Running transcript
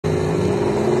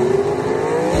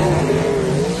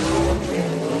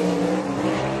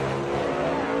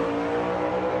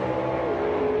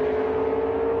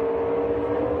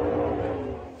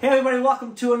everybody,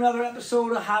 welcome to another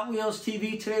episode of Hot Wheels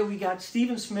TV. Today we got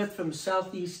Stephen Smith from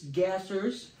Southeast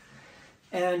Gassers,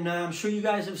 and I'm sure you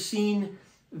guys have seen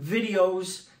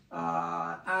videos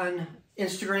on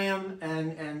Instagram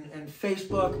and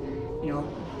Facebook. You know,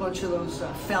 a bunch of those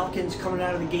Falcons coming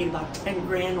out of the gate about 10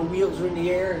 grand, the wheels are in the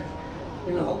air,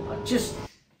 you know, just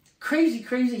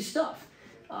crazy stuff.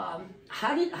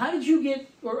 How did you get,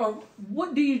 or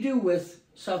what do you do with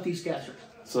Southeast Gassers?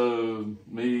 So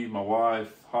me, my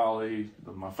wife, Holly,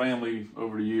 my family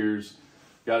over the years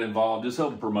got involved, just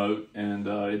helping promote, and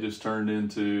it just turned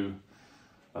into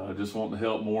just wanting to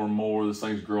help more and more. This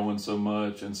thing's growing so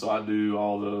much, and so I do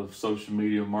all the social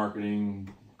media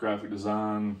marketing, graphic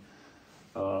design,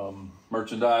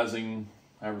 merchandising,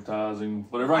 advertising,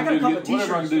 whatever I can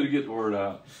do to get the word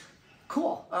out.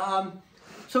 Cool.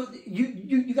 So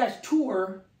you guys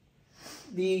tour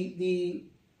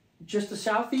just the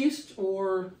Southeast,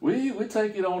 or we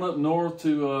take it on up north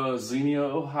to Xenia,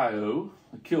 Ohio,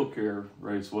 the Killcare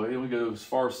Raceway, and we go as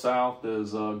far south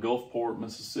as Gulfport,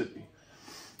 Mississippi.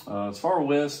 As far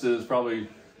west as probably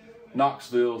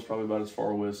Knoxville is probably about as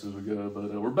far west as we go.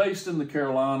 But we're based in the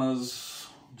Carolinas,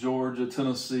 Georgia,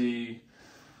 Tennessee.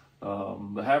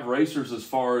 They have racers as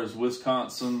far as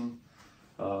Wisconsin,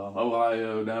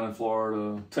 Ohio, down in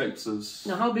Florida, Texas.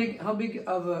 Now, how big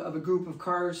of a group of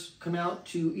cars come out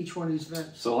to each one of these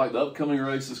events? So, like the upcoming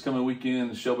race this coming weekend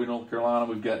in Shelby, North Carolina,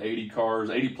 we've got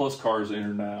 80 plus cars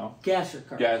entered now. Gasser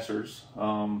cars. Gassers.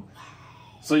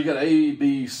 So you got A,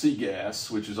 B, C gas,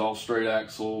 which is all straight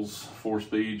axles,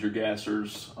 4-speed, your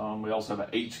gassers. We also have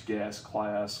an H gas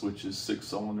class, which is 6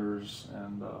 cylinders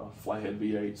and flathead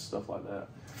V8s, stuff like that.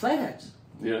 Flatheads.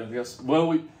 Yeah, yes.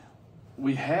 Well,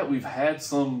 we've had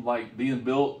some like being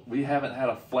built. We haven't had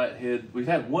a flathead. We've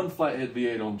had one flathead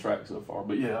V8 on the track so far,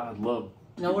 but yeah, I'd love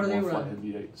to now, what are they flathead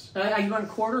running? V8s. Are you running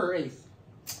quarter or eighth?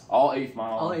 All 8th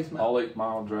mile. All 8th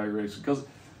mile drag race, because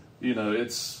you know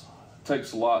it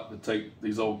takes a lot to take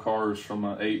these old cars from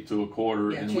an 8 to a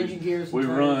quarter. Yeah, and changing gears. We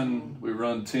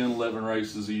run 10, 11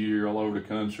 races a year all over the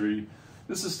country.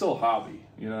 This is still a hobby,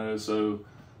 you know. So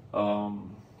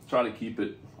try to keep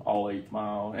it all 8th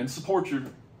mile and support your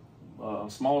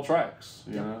small tracks,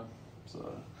 you know.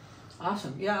 So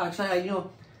awesome. Yeah, actually,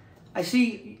 I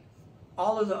see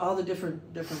all the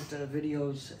different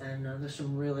videos, and there's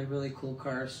some really cool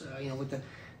cars. You know, with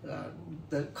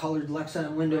the colored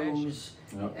Lexan windows,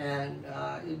 yep. And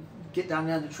get down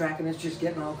the track, and it's just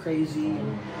getting all crazy.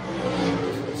 And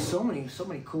so many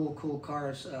cool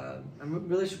cars. I'm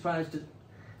really surprised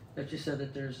that you said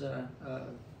that there's a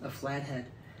flathead.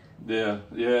 Yeah,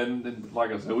 and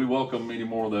like I said, we welcome many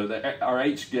more. Our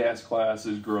H gas class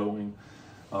is growing,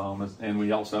 and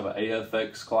we also have an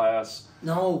AFX class.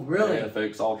 No, really?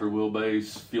 AFX ultra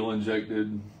wheelbase, fuel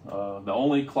injected. The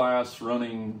only class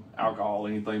running alcohol,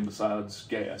 anything besides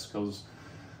gas, because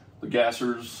the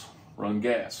gassers run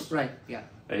gas. Right. Yeah.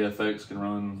 AFX can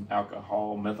run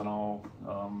alcohol, methanol.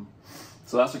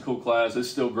 So that's a cool class. It's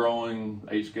still growing.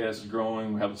 H gas is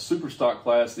growing. We have a super stock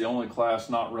class, the only class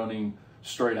not running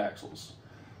straight axles.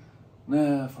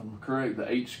 Nah, if I'm correct,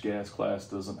 the H gas class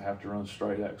doesn't have to run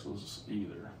straight axles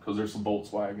either, because there's some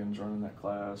Volkswagens running that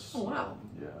class. Oh wow.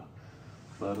 Yeah,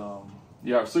 but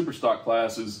yeah, our super stock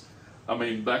class is, I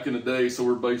mean, back in the day, so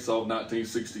we're based off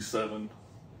 1967,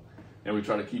 and we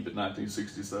try to keep it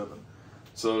 1967.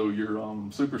 So your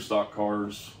super stock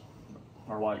cars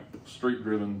are like street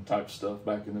driven type stuff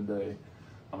back in the day.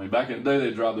 I mean, back in the day,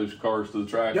 they drive those cars to the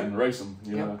track and race them,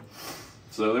 you know.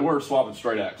 So they weren't swapping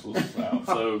straight axles out.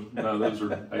 So no, those are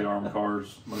 8-arm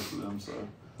cars, most of them. So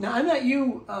now I met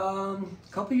you a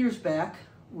couple years back.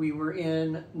 We were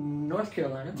in North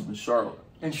Carolina, in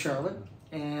Charlotte,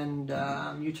 and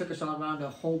you took us all around a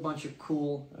whole bunch of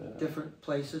cool different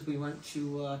places. We went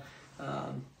to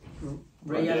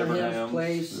Ray Evernham's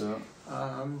place.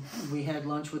 Yeah. We had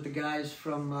lunch with the guys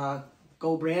from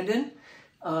Go Brendon.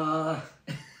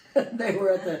 They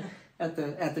were at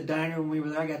the diner when we were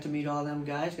there. I got to meet all them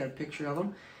guys. Got a picture of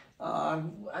them.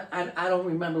 I don't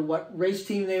remember what race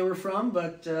team they were from,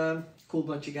 but cool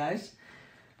bunch of guys.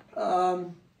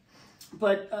 But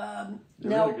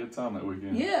we had a good time that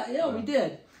weekend. Yeah, we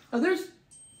did. Now there's,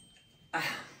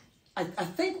 I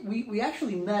think we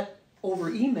actually met over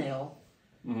email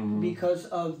because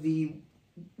of the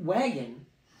wagon.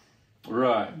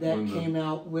 Right. That came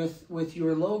out with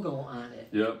your logo on it.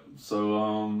 Yep.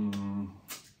 So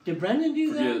did Brendon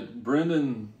do that? Yeah,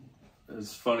 Brendon,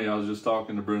 it's funny, I was just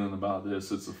talking to Brendon about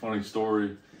this. It's a funny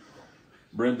story.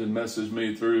 Brendon messaged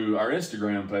me through our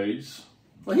Instagram page.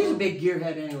 Well, he's a big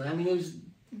gearhead anyway. I mean,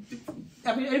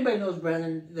 anybody knows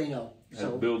Brendon, they know.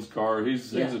 So builds car.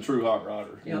 He's a true hot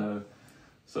rodder. You know?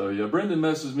 So yeah, Brendon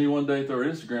messaged me one day through our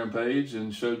Instagram page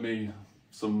and showed me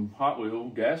some Hot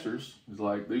Wheel gassers. He's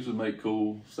like, these would make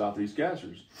cool Southeast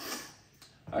gassers.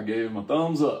 I gave him a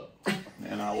thumbs up,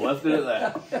 and I left it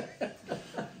at that.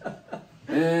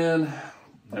 And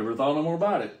never thought no more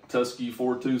about it.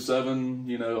 Vetuskey427,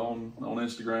 you know, on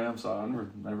Instagram. So I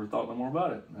never thought no more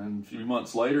about it. And a few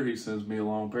months later, he sends me a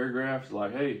long paragraph. He's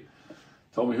like, hey,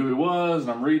 told me who he was,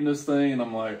 and I'm reading this thing, and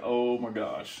I'm like, oh my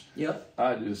gosh. Yep.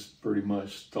 I just pretty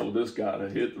much told this guy to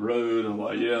hit the road. I'm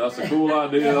like, yeah, that's a cool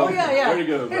idea. Oh yeah, yeah. There you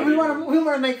go, buddy. Hey, we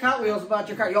want to make Hot Wheels about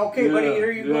your car. You okay, buddy?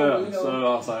 Here you go. You know. So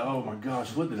I was like, oh my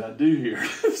gosh, what did I do here?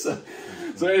 so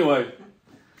anyway,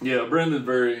 yeah, Brendon's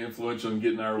very influential in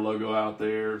getting our logo out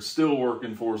there. Still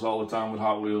working for us all the time with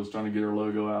Hot Wheels, trying to get our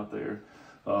logo out there.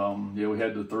 Yeah, we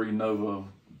had the 3 Nova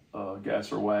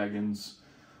gasser wagons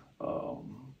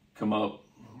come up,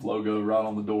 logo right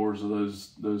on the doors of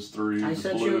those 3. I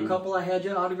sent you a couple. I had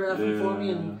you autograph them for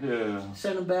me and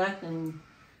sent them back. And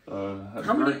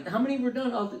how many were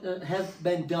done? Have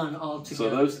been done all together?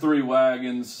 So those 3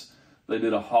 wagons, they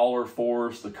did a hauler for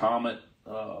us. The Comet,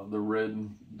 the red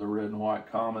and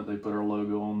white Comet. They put our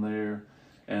logo on there,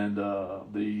 and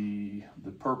the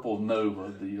purple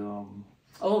Nova. It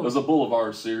was a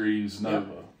Boulevard Series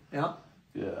Nova. Yeah.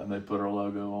 Yeah, and they put our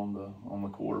logo on the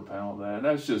quarter panel of that. And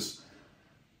that's just,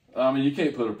 I mean, you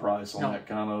can't put a price on that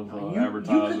kind of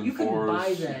advertising for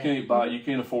us. You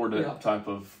can't afford that type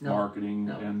of marketing,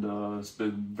 and it's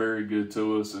been very good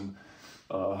to us, and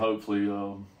hopefully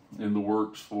in the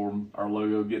works for our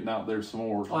logo getting out there some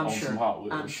more on some Hot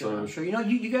Wheels. I'm sure. You know,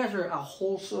 you guys are a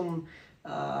wholesome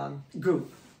group.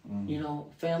 You know,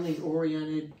 family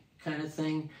oriented kind of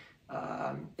thing.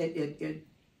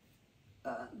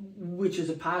 Which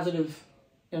is a positive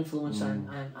influence on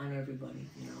everybody,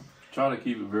 you know. Try to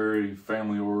keep it very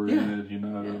family oriented, you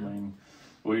know. I mean,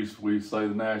 we say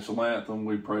the national anthem,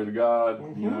 we pray to God,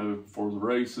 you know, before the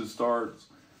races starts.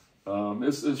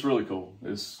 It's really cool.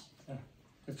 It's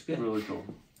good. Really cool.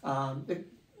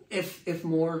 If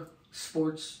more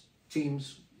sports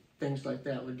teams, things like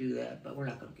that would do that, but we're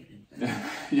not going to get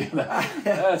into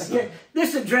that.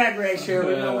 This is a drag race here.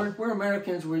 You know, we're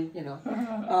Americans. You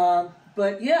know.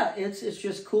 But yeah, it's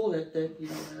just cool that you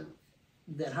know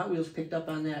that Hot Wheels picked up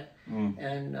on that,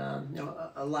 and you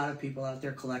know, a lot of people out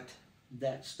there collect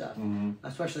that stuff,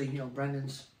 especially, you know,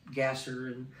 Brendon's gasser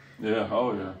and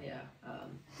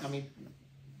I mean,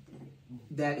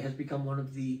 that has become one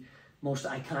of the most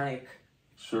iconic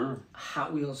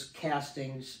Hot Wheels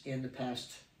castings in the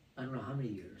past, I don't know how many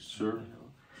years. You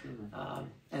know.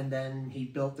 And then he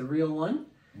built the real one,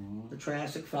 the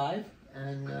Triassic 5,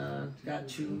 and got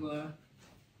to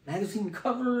magazine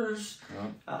covers.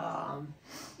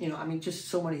 You know, I mean, just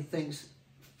so many things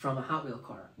from a Hot Wheel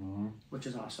car, which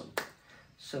is awesome.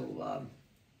 So,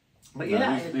 but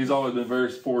yeah, he's always been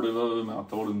very supportive of him. I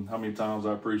told him how many times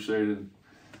I appreciate it,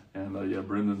 and yeah,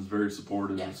 Brendon's very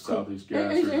supportive of Southeast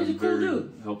Gassers. He's a cool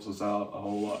dude. Helps us out a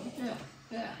whole lot.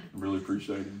 Yeah. Really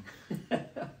appreciate him.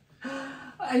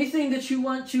 Anything that you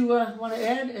want to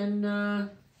add and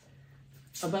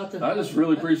about the? I just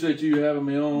really appreciate you having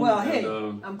me on. Well, hey,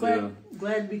 I'm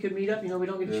glad we could meet up. You know, we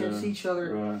don't get a chance to see each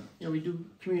other. Right. You know, we do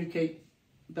communicate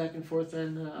back and forth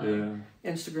on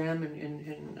Instagram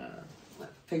and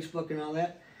Facebook and all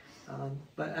that.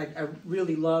 But I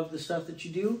really love the stuff that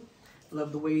you do. I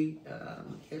love the way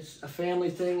it's a family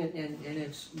thing and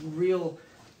it's real.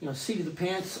 You know, seat of the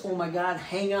pants. Oh my God,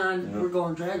 hang on, we're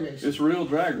going drag race. It's real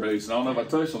drag racing. I don't know if I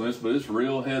touched on this, but it's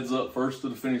real heads up, first to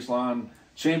the finish line,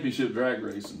 championship drag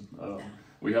racing.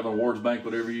 We have an awards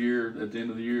banquet every year at the end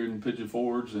of the year in Pigeon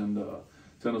Forge and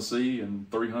Tennessee, and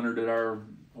 300 at our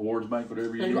awards banquet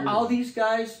every year. And all these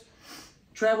guys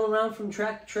travel around from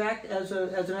track to track as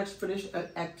an expedition.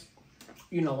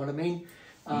 You know what I mean?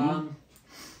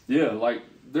 Yeah, like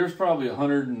there's probably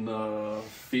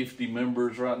 150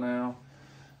 members right now.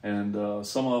 And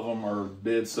some of them are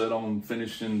dead set on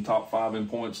finishing top 5 in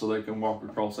points so they can walk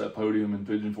across that podium in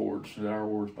Pigeon Forge at our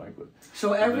awards banquet.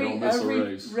 So every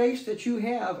race that you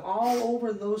have all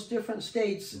over those different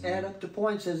states add up to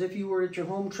points as if you were at your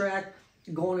home track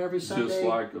going every Sunday. Just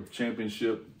like a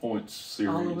championship points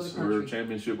series or a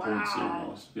championship points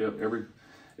series.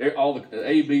 Yep, all the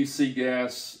A, B, C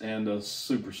gas and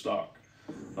super stock.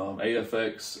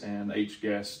 AFX and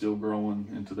H-Gas still growing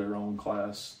into their own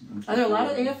class. Are there a lot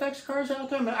of AFX cars out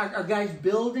there? Are guys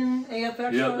building AFX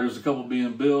cars? Yeah, there's a couple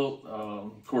being built.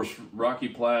 Of course, Rocky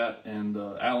Platt and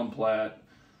Alan Platt,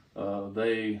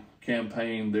 they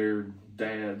campaigned their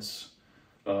dad's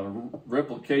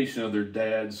replication of their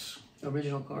dad's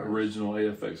original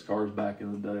AFX cars back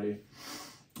in the day.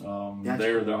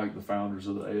 They're like the founders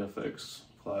of the AFX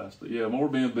class. But yeah, more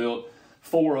being built.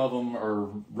 4 of them are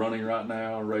running right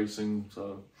now, racing.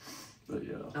 So, but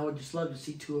yeah. I would just love to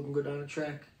see 2 of them go down the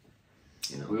track.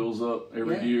 You know. Wheels up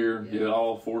every year. Yeah,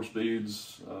 all 4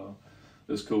 speeds.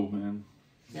 It's cool, man.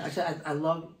 Yeah, I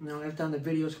love, you know, I've done the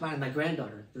videos come out, and my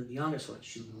granddaughter, the youngest one,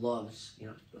 she loves, you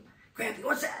know, Grandpa,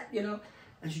 what's that? You know,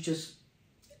 and she just,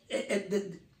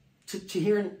 to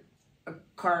hear a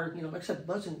car, you know, like I said,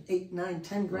 buzzing 8, 9,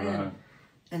 10 grand, right.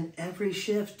 And every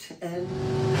shift, and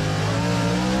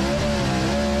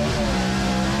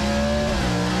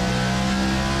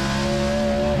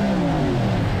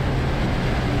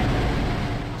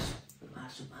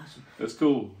awesome. That's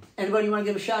cool. Anybody you want to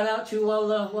give a shout out to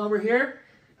while we're here?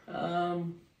 I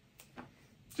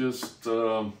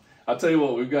tell you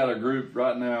what, we've got a group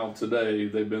right now today.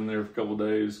 They've been there for a couple of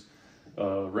days.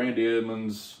 Randy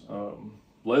Edmonds,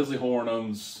 Leslie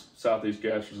Hornham's Southeast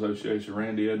Gas Association.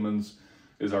 Randy Edmonds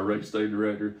is our race day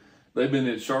director. They've been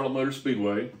at Charlotte Motor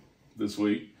Speedway this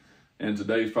week, and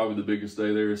today's probably the biggest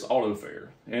day there. It's Auto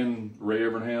Fair, and Ray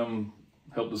Evernham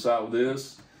helped us out with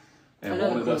this and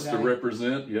wanted us to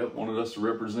represent. Yep, wanted us to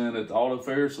represent at the Auto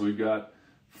Fair. So we've got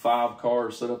 5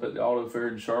 cars set up at the Auto Fair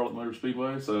in Charlotte Motor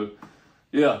Speedway. So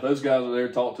yeah, those guys are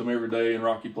there. Talk to them every day, and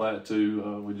Rocky Platt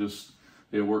too. We just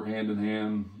work hand in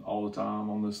hand all the time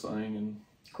on this thing, and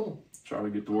cool. Try to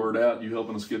get the word out. You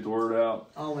helping us get the word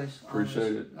out. Always.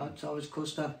 Appreciate it. It's always cool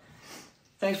stuff.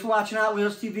 Thanks for watching Hot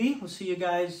Wheels TV. We'll see you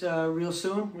guys real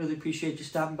soon. Really appreciate you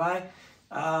stopping by.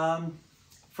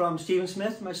 From Stephen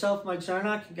Smith, myself, Mike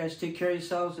Zarnock, you guys take care of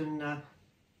yourselves, and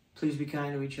please be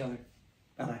kind to each other.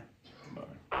 Bye-bye.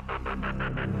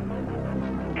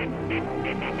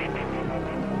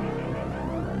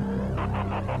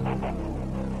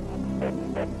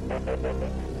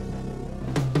 Bye.